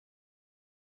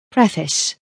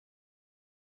Preface.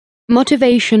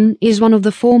 Motivation is one of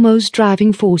the foremost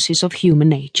driving forces of human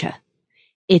nature.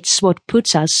 It's what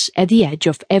puts us at the edge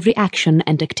of every action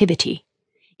and activity.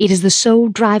 It is the sole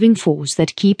driving force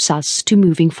that keeps us to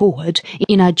moving forward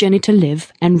in our journey to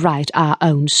live and write our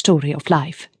own story of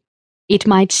life. It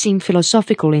might seem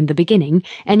philosophical in the beginning,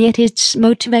 and yet it's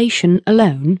motivation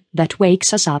alone that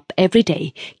wakes us up every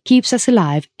day, keeps us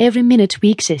alive every minute we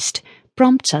exist,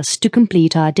 prompts us to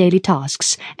complete our daily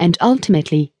tasks, and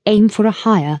ultimately aim for a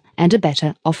higher and a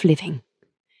better of living.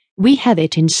 We have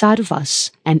it inside of us,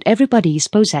 and everybody is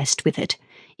possessed with it.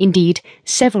 Indeed,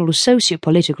 several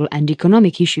socio-political and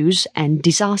economic issues and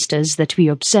disasters that we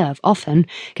observe often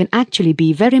can actually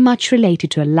be very much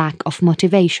related to a lack of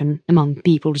motivation among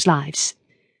people's lives.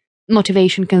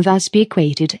 Motivation can thus be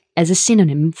equated as a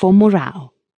synonym for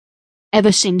morale.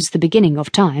 Ever since the beginning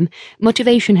of time,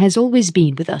 motivation has always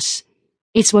been with us.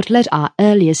 It's what led our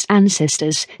earliest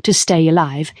ancestors to stay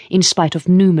alive in spite of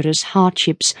numerous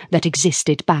hardships that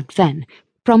existed back then,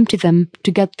 prompted them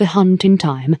to get the hunt in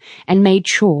time, and made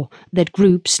sure that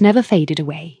groups never faded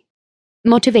away.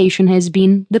 Motivation has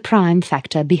been the prime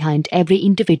factor behind every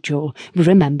individual we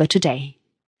remember today.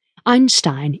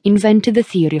 Einstein invented the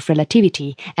theory of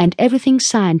relativity and everything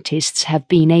scientists have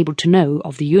been able to know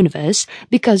of the universe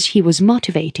because he was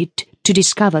motivated to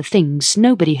discover things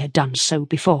nobody had done so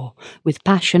before, with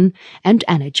passion and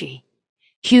energy.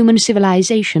 Human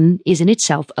civilization is in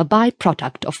itself a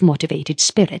byproduct of motivated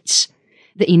spirits.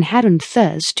 The inherent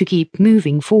thirst to keep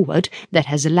moving forward that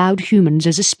has allowed humans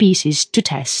as a species to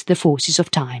test the forces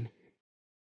of time.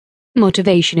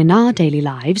 Motivation in our daily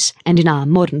lives, and in our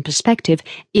modern perspective,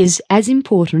 is as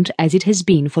important as it has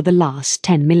been for the last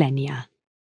 10 millennia.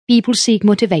 People seek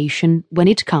motivation when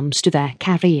it comes to their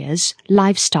careers,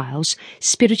 lifestyles,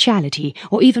 spirituality,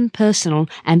 or even personal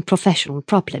and professional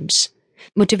problems.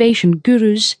 Motivation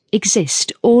gurus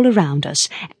exist all around us,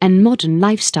 and modern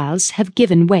lifestyles have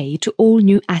given way to all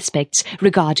new aspects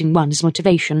regarding one's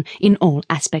motivation in all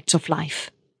aspects of life.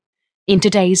 In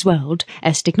today's world,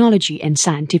 as technology and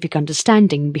scientific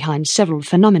understanding behind several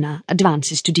phenomena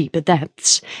advances to deeper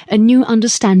depths, a new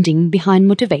understanding behind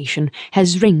motivation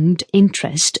has ringed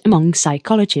interest among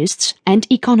psychologists and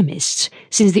economists,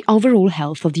 since the overall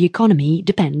health of the economy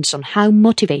depends on how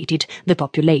motivated the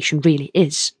population really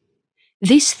is.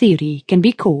 This theory can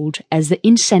be called as the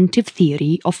incentive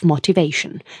theory of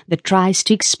motivation, that tries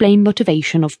to explain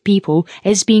motivation of people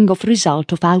as being of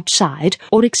result of outside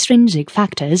or extrinsic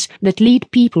factors that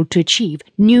lead people to achieve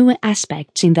newer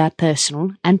aspects in their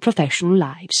personal and professional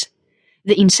lives.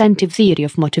 The incentive theory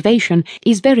of motivation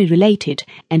is very related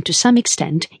and to some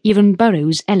extent even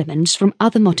borrows elements from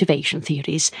other motivation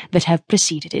theories that have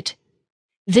preceded it.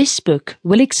 This book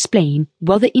will explain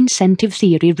what the incentive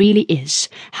theory really is,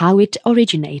 how it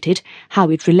originated,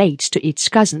 how it relates to its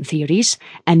cousin theories,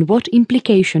 and what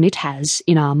implication it has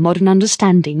in our modern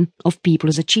understanding of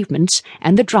people's achievements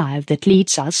and the drive that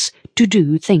leads us to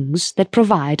do things that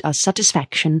provide us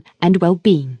satisfaction and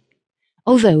well-being.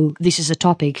 Although this is a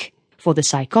topic for the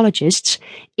psychologists,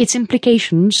 its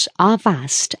implications are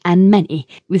vast and many,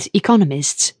 with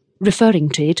economists referring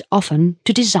to it often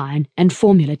to design and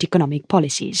formulate economic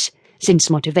policies, since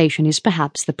motivation is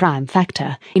perhaps the prime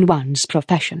factor in one's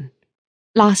profession.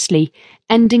 Lastly,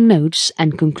 ending notes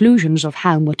and conclusions of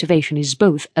how motivation is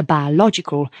both a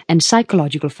biological and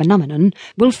psychological phenomenon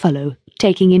will follow,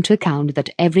 taking into account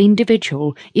that every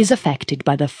individual is affected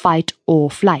by the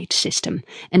fight-or-flight system,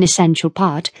 an essential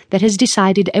part that has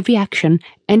decided every action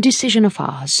and decision of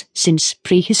ours since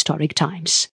prehistoric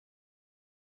times.